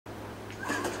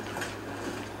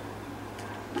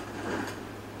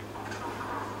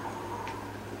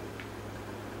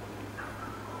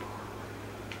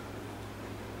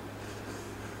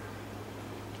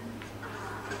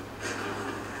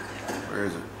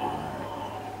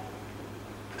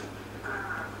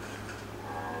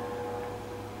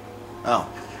Oh.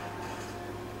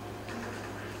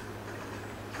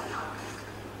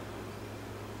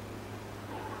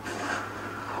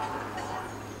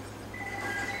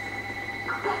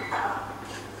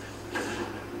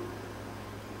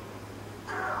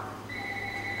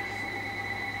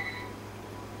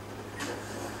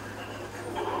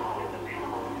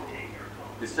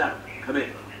 Miss Sapp, come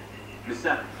in. Miss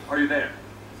Sapp, are you there?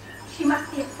 She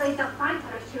must be afraid they'll find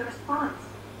her if she responds.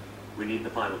 We need the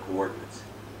final coordinates.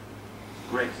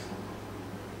 Grace,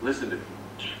 listen to me.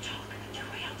 Can't talk. They're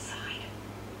way outside.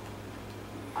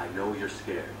 I know you're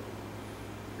scared.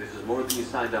 This is more than you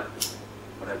signed up for,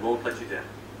 but I won't let you down.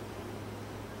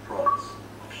 Promise.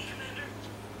 Okay, Commander.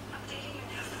 Updating your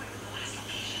nav point with the last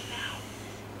location now.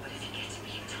 But if you get to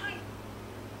me in time,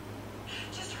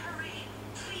 just hurry,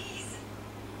 please.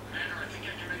 Commander, I think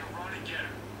I can make a run and get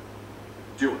her.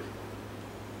 Do it.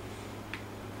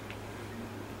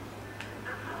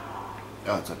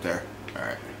 Oh, it's up there. All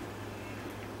right.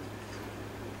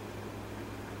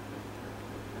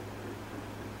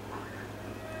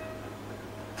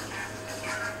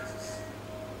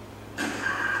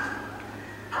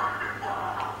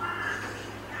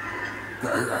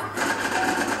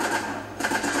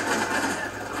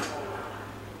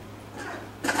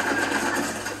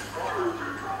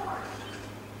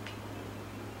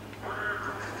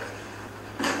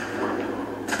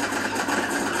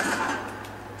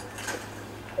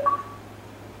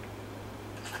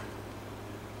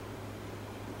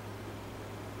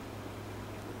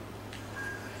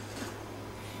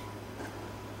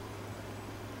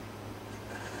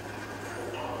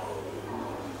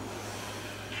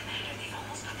 Commander, they've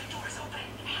almost got the doors open.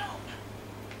 Help!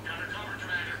 Got her covered,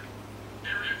 Commander.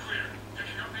 Area clear.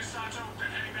 Picking up Miss Sato, then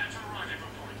heading back to the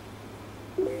rendezvous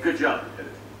point. Good job,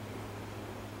 Lieutenant.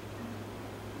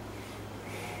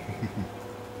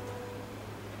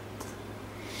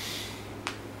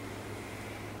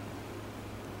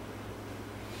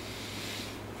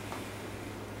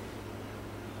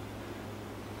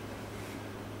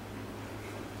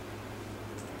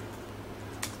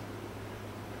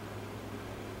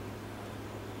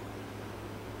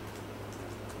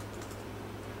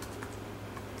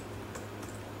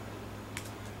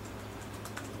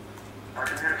 Our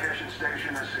communication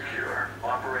station is secure.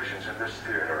 Operations in this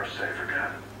theater are safe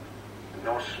again.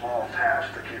 No small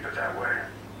task to keep it that way.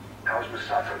 How's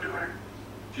Misato doing?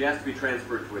 She has to be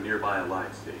transferred to a nearby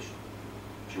Alliance station.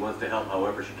 She wants to help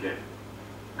however she can.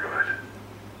 Good.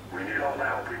 We need all the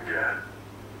help we can get.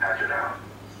 Hack it out.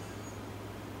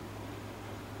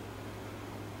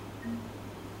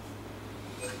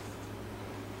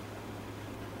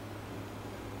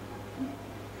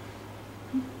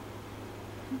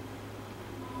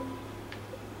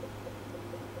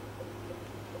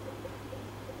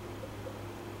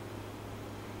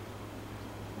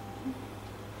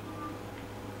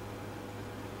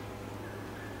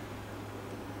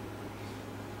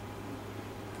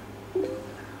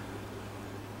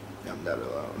 I'm not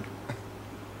alone.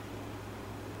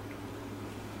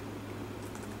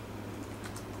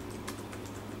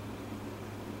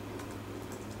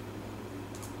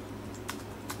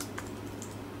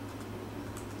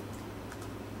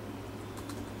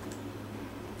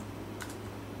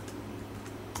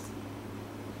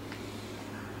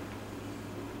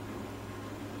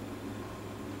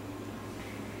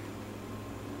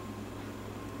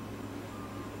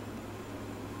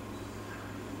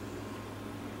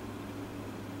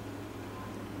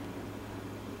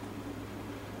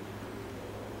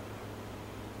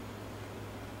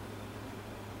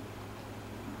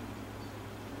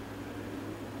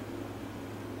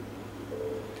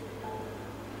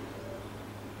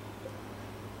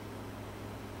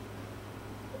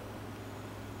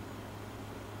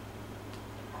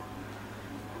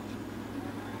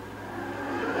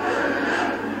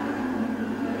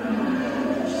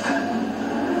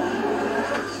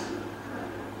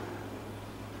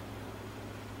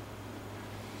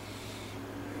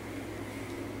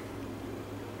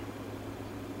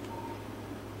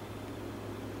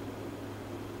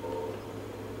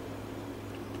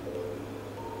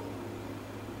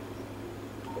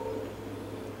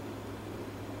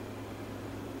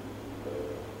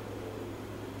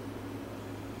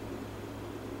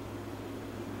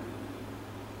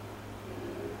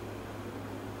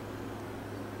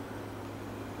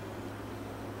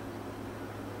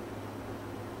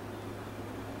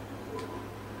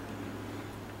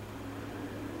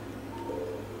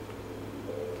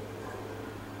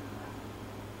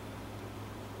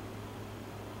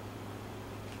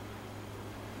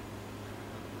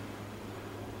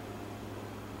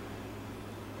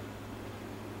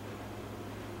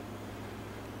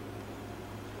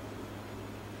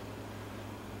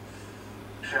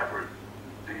 Shepard,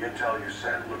 the intel you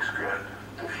sent looks good.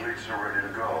 The fleets are ready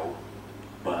to go.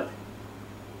 But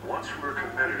Once we're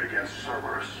committed against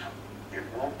Cerberus, it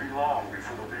won't be long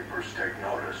before the Reapers take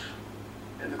notice.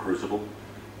 in the Crucible,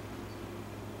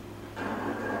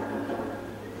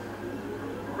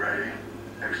 Ready,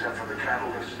 except for the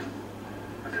catalyst.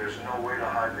 But there's no way to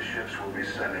hide the ships we'll be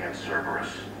sending in Cerberus.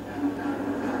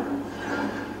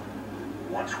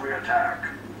 Once we attack,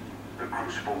 the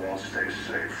Crucible won't stay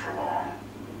safe for long.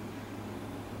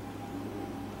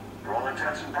 For all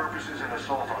intents and purposes, an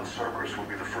assault on Cerberus will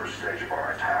be the first stage of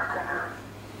our attack on Earth.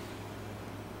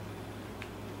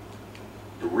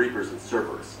 the Reapers and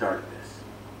Cerberus started this.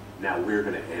 Now we're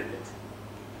gonna end it.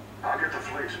 I'll get the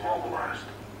fleets mobilized.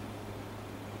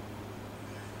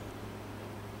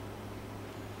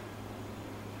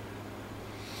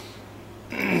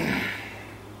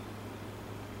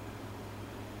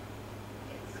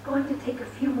 It's going to take a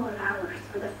few more hours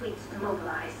for the fleets to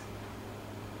mobilize.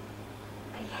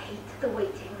 I hate the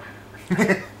waiting.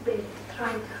 I've been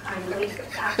trying to find ways to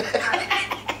pass the time.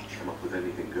 Come up with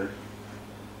anything good?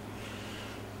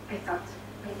 I thought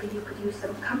maybe you could use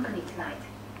some company tonight.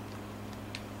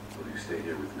 Will you stay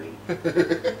here with me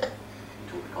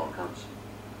until the call comes?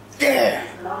 Yeah!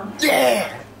 As long as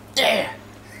Yeah! Yeah!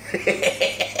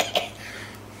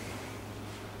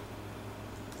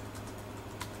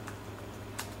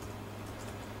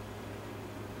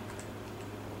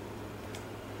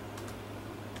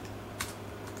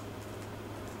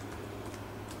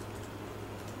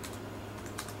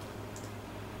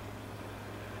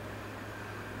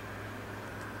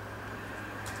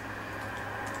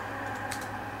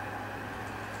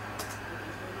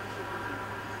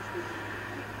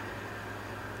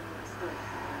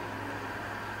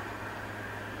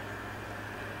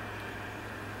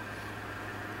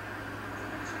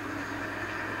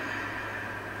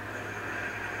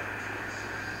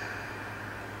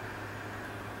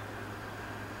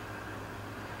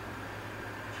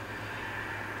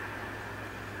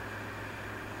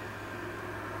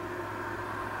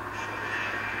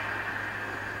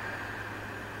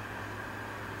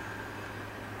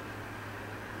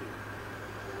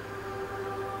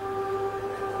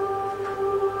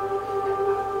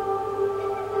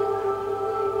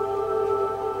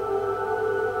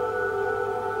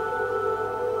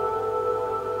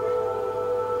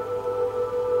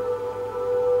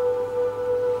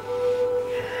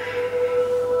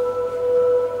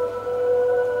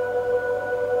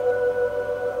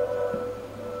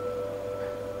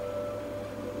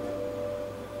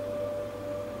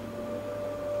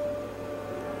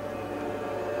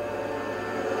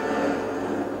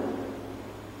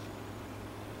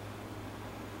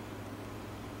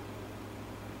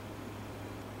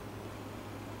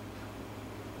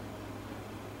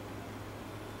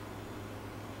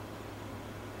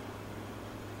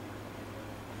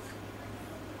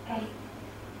 Hey,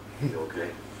 You okay?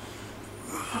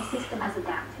 my system has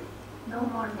adapted. No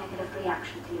more negative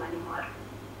reaction to you anymore.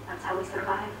 That's how we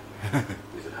survive.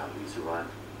 Is it how we survive?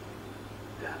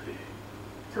 Daffy.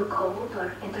 To cold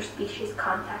or interspecies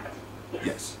contact?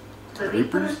 Yes. To the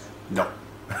Reapers? No.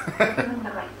 You're doing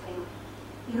the right thing.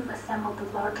 You've assembled the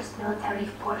largest military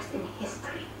force in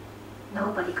history.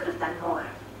 Nobody could have done more.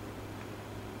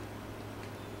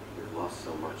 We've lost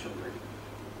so much already.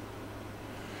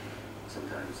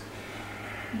 Sometimes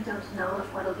You don't know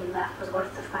if what'll be left was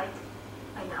worth the fight.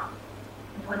 I know.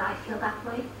 And when I feel that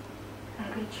way,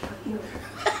 I reach for you.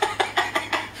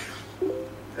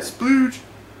 Splooge.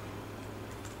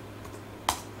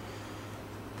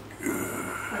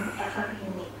 Whenever you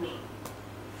need me.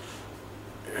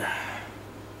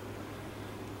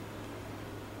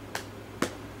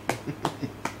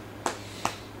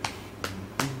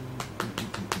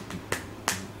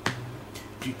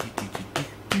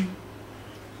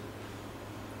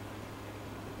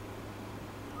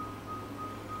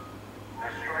 The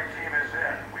strike team is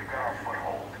in. We've got our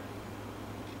foothold.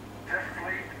 Fifth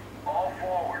Fleet, all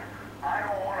forward. I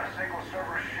don't want a single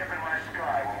Cerberus ship in my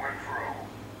sky when we're through.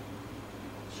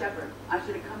 Shepard, I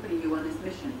should accompany you on this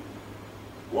mission.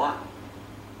 why?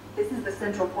 This is the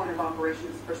central point of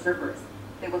operations for Cerberus.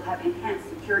 They will have enhanced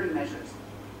security measures.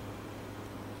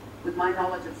 With my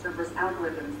knowledge of Cerberus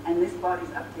algorithms and this body's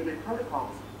updated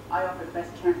protocols, I offer the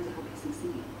best chance to help you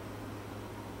succeed.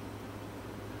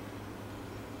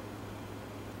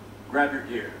 Grab your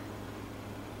gear.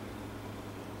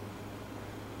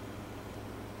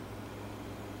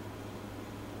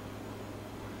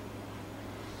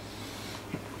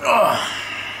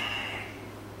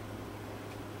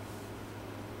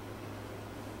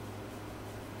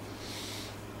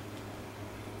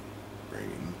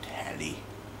 Bring Tally.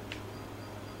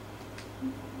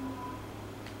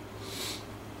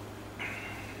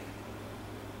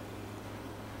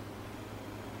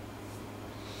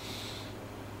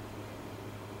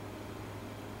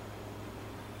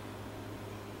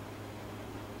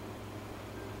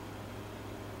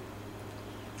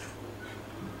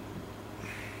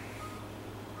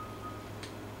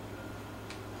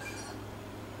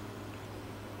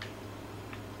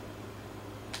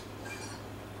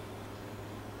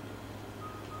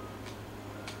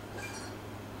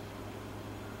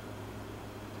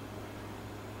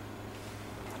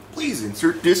 Please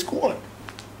insert disc 1.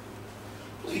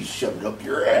 Please shove it up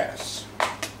your ass.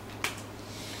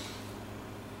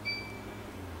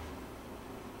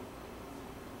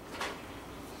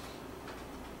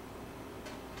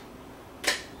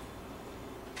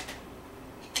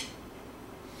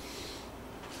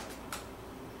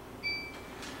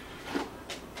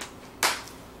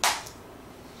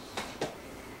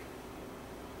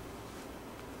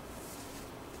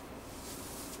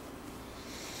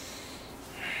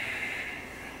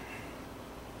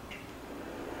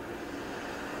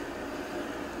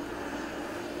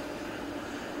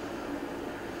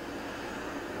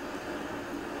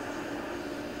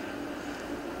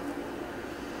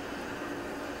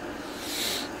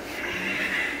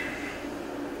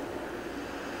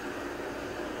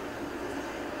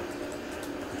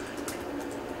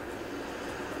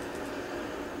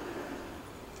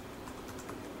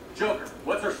 Joker,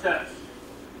 what's our status?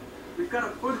 We've got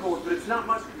a foothold, but it's not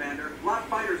much, Commander. A lot of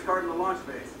fighters guarding the launch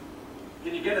base.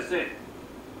 Can you get us in?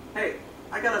 Hey,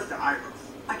 I got us to Iris.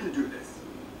 I can do this.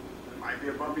 It might be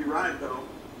a bumpy ride, though.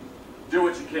 Do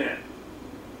what you can.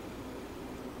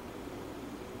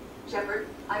 Shepard,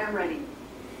 I am ready.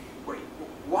 Wait,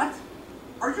 what?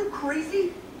 Are you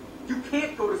crazy? You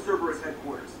can't go to Cerberus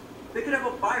headquarters. They could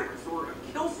have a virus or a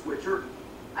kill switch or...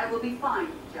 I will be fine,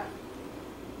 Jeff.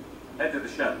 Head to the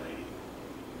shed, lady.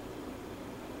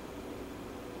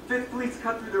 Fifth Fleet's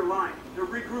cut through their line. They're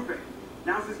regrouping.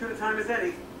 Now's as good a time as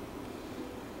any.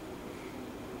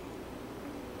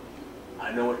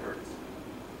 I know it hurts.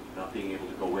 Not being able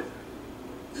to go with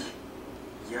her.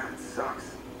 Yeah, it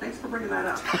sucks. Thanks for bringing that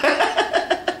up.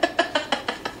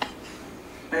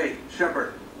 Hey,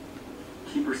 Shepard.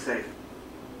 Keep her safe.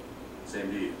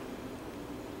 Same to you.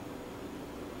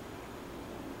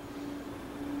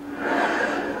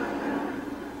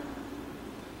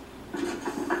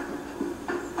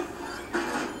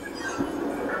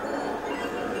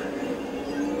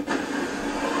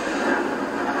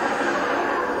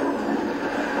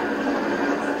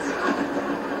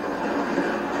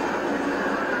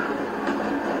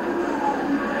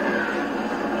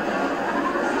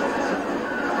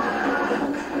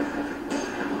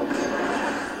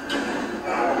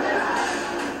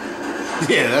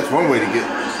 Yeah, that's one way to get.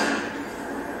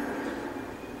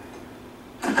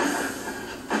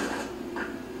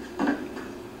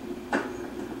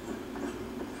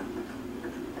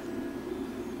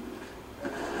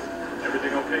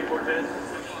 Everything okay, Cortez?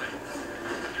 Fine.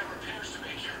 I've got repairs to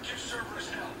make here. Give Cerberus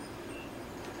help.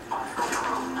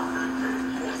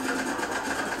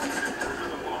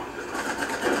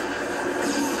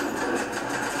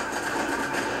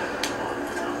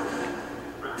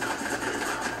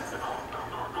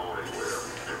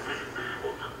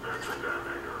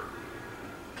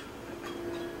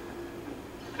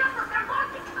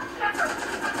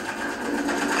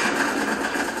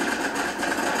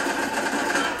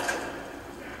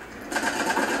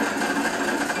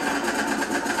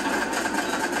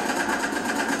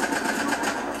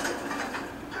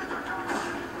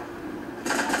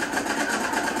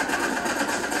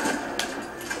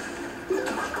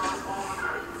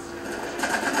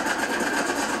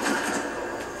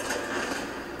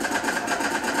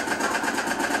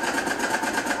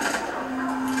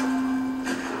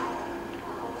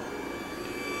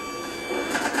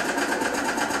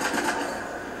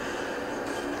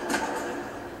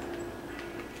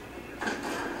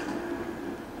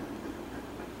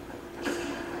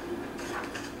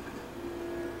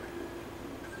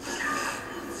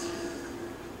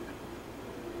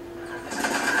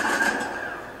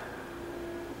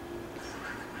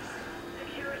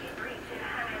 Security breach in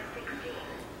Hangar 16.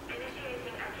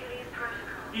 Initiating Achilles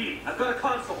protocol. Edie, I've got a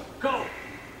console. Go!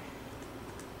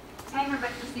 Hangar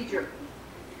vent procedure.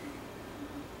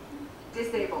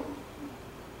 Disabled.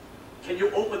 Can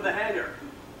you open the hangar?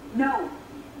 No.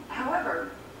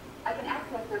 However, I can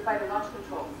access their fighter launch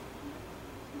controls.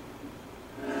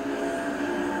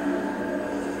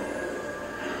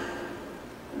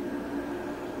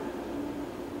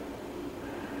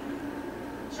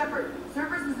 Shepard,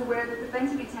 Cerberus is aware that the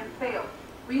venting attempt failed.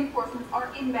 Reinforcements are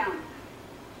inbound.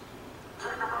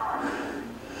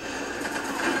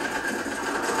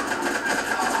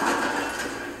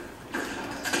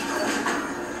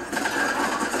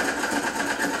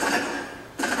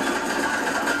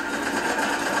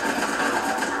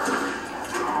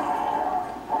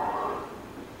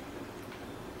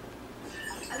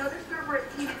 Another Cerberus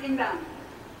team is inbound.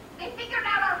 They figured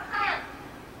out our plan.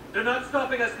 They're not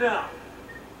stopping us now.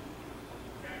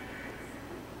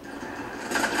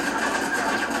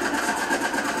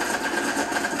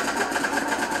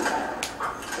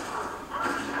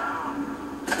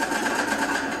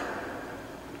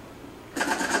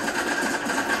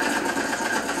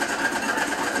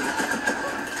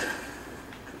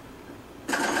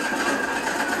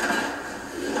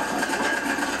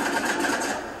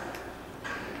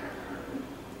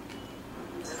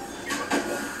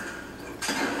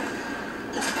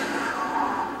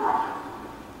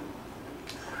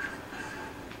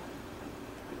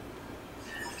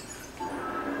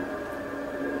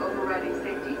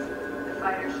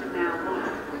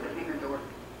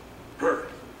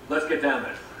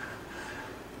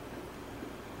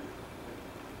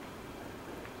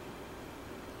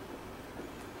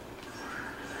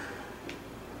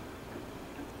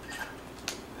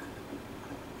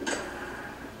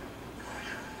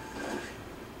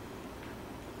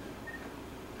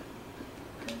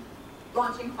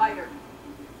 Launching fighter.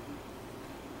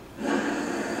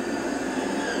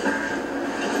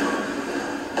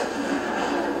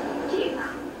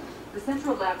 The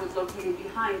central lab was located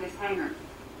behind this hangar.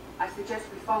 I suggest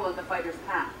we follow the fighter's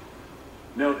path.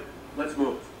 Noted. Let's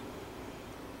move.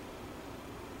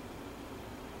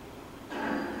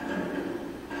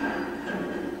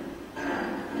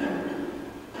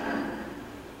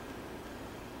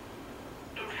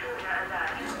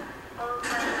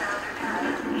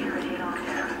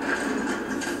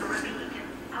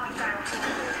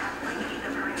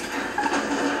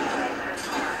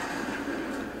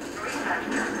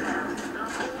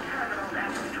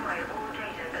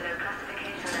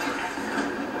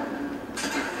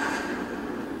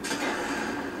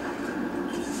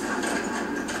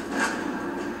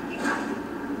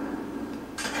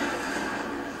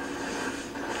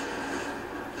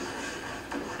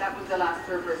 That was the last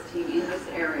Cerberus team in this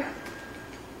area.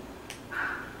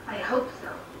 I hope so.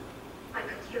 I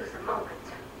could use a moment.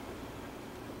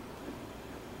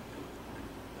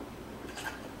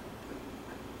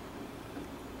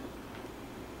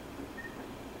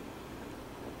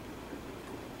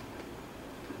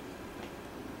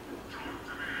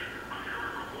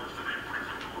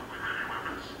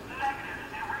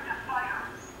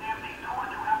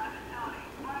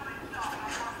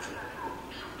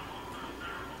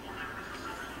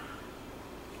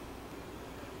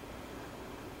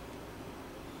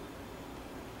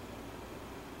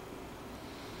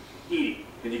 Edie,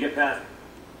 can you get past it?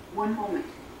 One moment.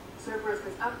 Cerberus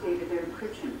has updated their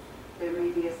encryption. There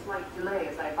may be a slight delay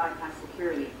as I bypass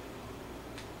security.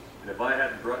 And if I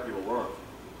hadn't brought you along,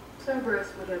 Cerberus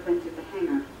would have entered the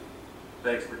hangar.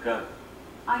 thanks for coming.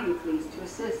 I am pleased to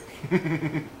assist.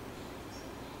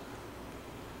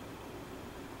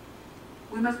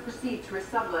 We must proceed to a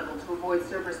sublevel to avoid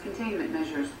Cerberus containment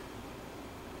measures.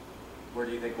 Where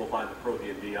do you think we'll find the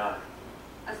Prothean VI?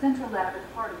 A central lab at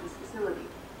the heart of this facility.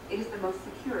 It is the most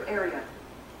secure area.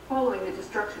 Following the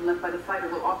destruction left by the fighter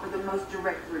will offer the most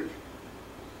direct route.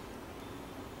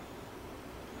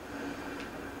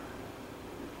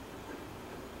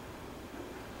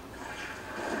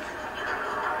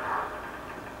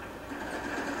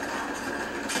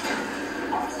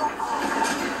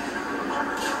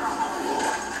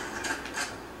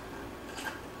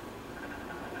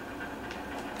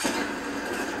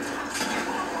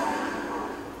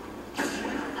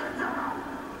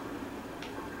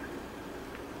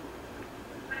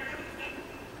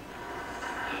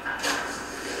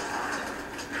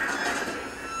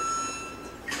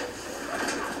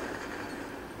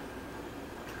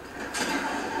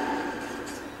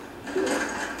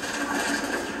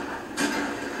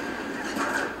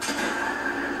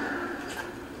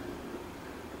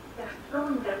 They're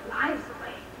throwing their lives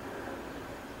away.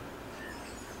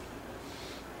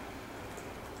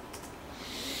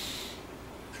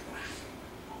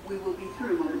 We will be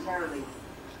through momentarily.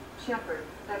 Shepard,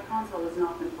 that console has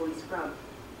not been fully scrubbed.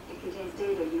 It contains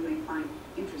data you may find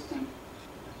interesting.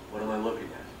 What am I looking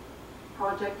at?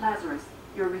 Project Lazarus,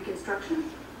 your reconstruction.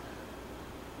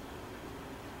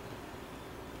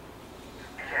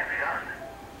 It can't be done.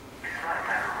 It's not a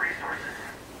matter of resources.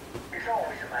 It's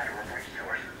always a matter of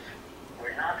resources.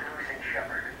 We're not losing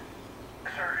Shepard.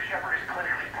 Sir, Shepard is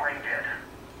clinically brain dead.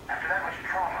 After that much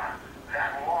trauma,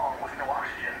 that long with no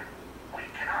oxygen, we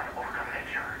cannot overcome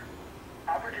nature.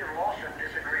 Operative Lawson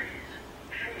disagrees.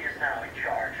 She is now in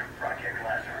charge of Project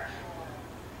Lazarus.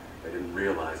 I didn't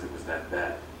realize it was that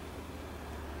bad.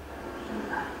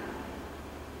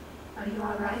 Are you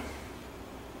all right?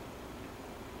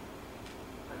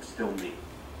 I'm still me.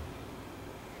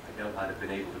 I doubt I'd have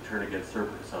been able to turn against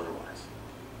Cerberus otherwise.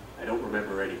 I don't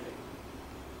remember anything.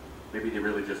 Maybe they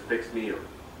really just fixed me, or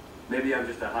maybe I'm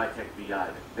just a high-tech VI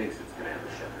that thinks it's Commander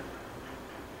Shepard.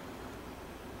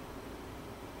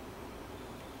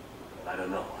 But I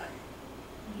don't know.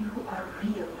 You are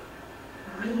real.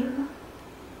 Real and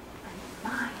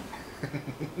mine.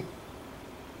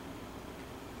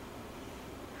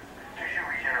 Tissue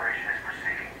regeneration is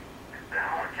proceeding. The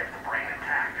helmet kept the brain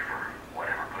intact for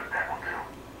whatever good that will do.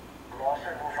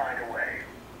 Lawson will find a way.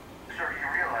 Sir, you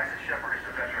realize that Shepard is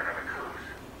a veteran of a coup.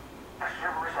 A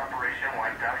Cerberus operation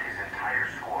wiped out his entire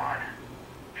squad.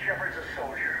 Shepard's a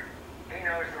soldier. He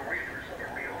knows the Reapers are the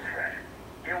real threat.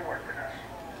 He'll work with us.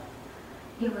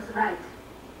 He was right.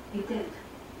 He did.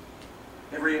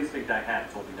 Every instinct I had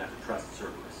told me not to trust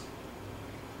Cerberus.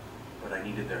 But I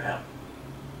needed their help.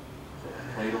 So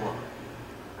I played along.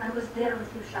 I was there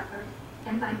with you, Shepard,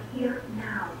 and I'm here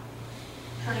now,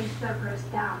 shutting Cerberus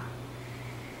down.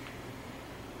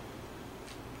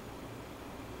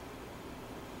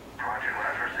 Project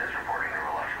Lazarus is reporting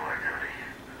neurological activity.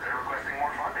 They're requesting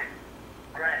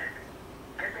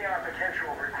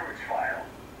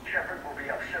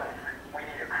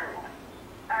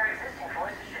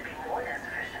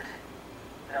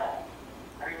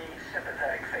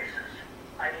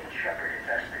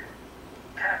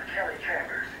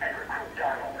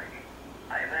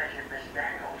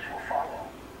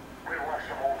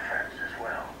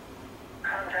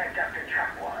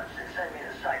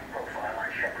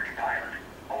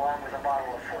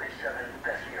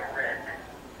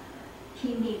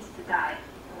He needs to die.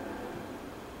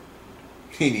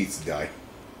 He needs to die.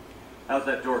 How's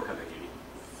that door coming, Edie?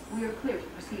 We are clear to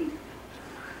proceed.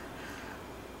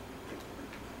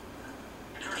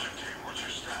 Intrusion team, what's your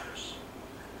status?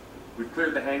 We've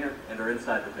cleared the hangar and are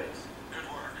inside the base. Good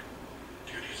work.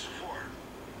 Do you need support?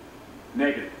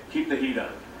 Negative. Keep the heat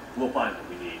up. We'll find what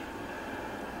we need.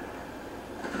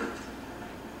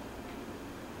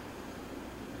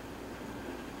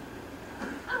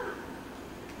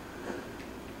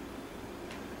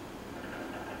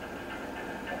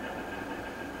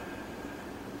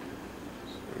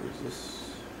 Where is this?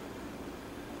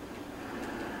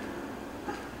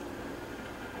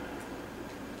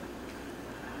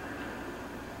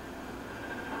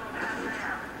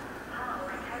 Hull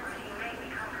integrity may be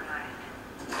compromised.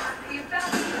 You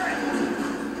found the turret.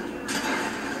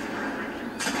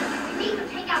 We need to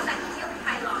take out that shield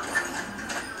pylon.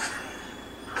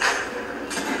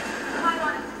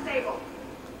 Pylon is disabled.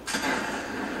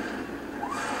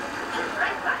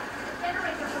 Right side. The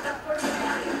generator for the portable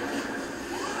barrier.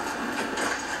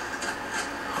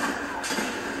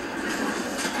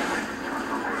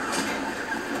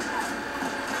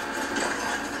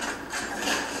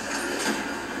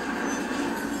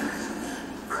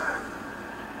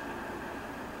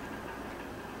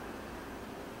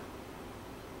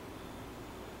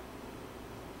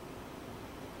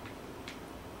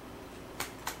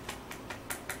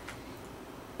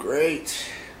 Great.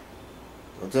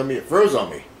 Don't tell me it froze on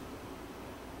me.